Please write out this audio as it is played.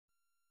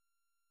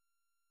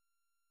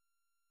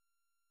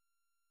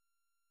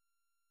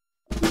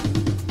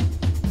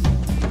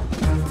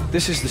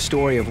This is the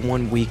story of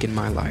one week in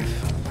my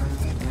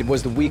life. It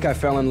was the week I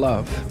fell in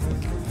love,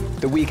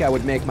 the week I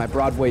would make my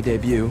Broadway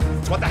debut.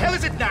 What the hell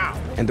is it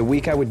now? And the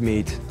week I would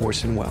meet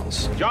Orson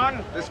Welles.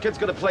 John, this kid's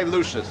gonna play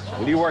Lucius.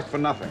 Will you work for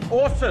nothing?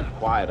 Orson!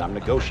 Quiet, I'm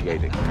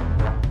negotiating.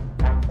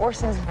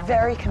 Orson's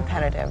very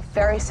competitive,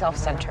 very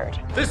self-centered.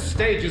 This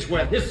stage is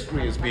where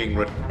history is being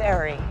written.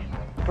 Very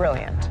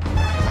brilliant.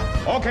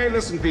 Okay,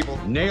 listen, people.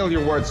 Nail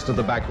your words to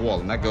the back wall,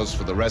 and that goes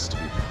for the rest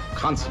of you.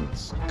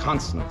 Consonants,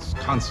 consonants,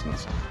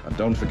 consonants. And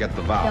don't forget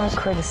the vowels.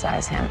 Don't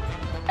criticize him.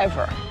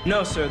 Ever.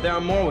 No, sir, there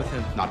are more with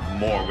him. Not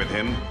more with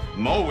him,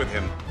 mo with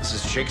him. This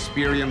is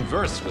Shakespearean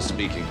verse we're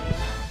speaking.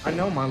 I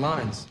know my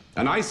lines.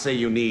 And I say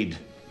you need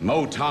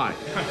mo time.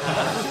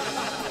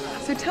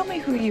 So tell me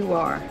who you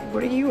are.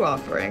 What are you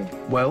offering?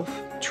 Wealth,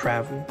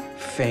 travel,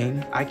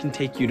 fame. I can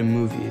take you to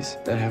movies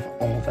that have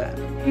all that.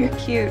 You're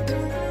cute.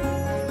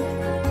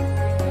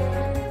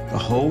 The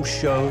whole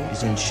show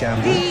is in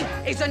shambles. He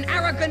is an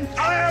arrogant...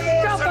 I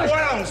am Orson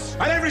Welles!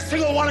 And every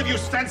single one of you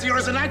stands here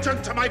as an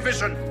adjunct to my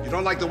vision. You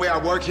don't like the way I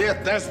work here?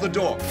 There's the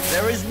door.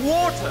 There is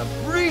water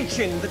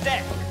breaching the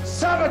deck.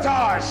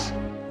 Sabotage!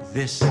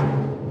 This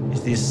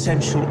is the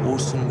essential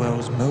Orson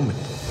Welles moment.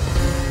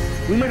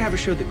 We might have a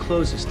show that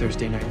closes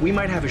Thursday night. We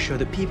might have a show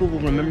that people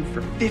will remember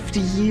for 50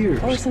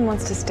 years. Orson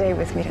wants to stay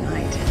with me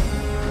tonight.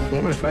 You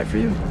want me to fight for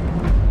you?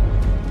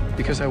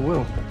 Because I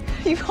will.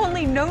 You've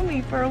only known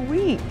me for a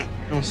week.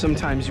 Well,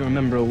 sometimes you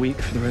remember a week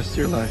for the rest of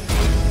your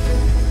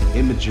life.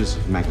 Images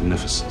of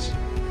magnificence.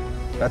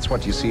 That's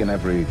what you see in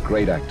every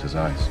great actor's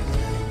eyes.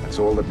 That's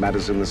all that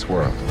matters in this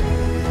world.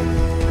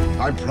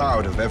 I'm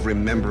proud of every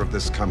member of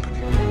this company.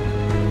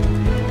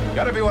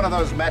 Gotta be one of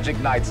those magic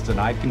nights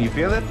tonight. Can you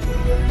feel it?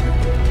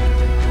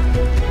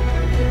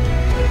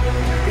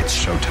 It's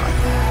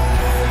showtime.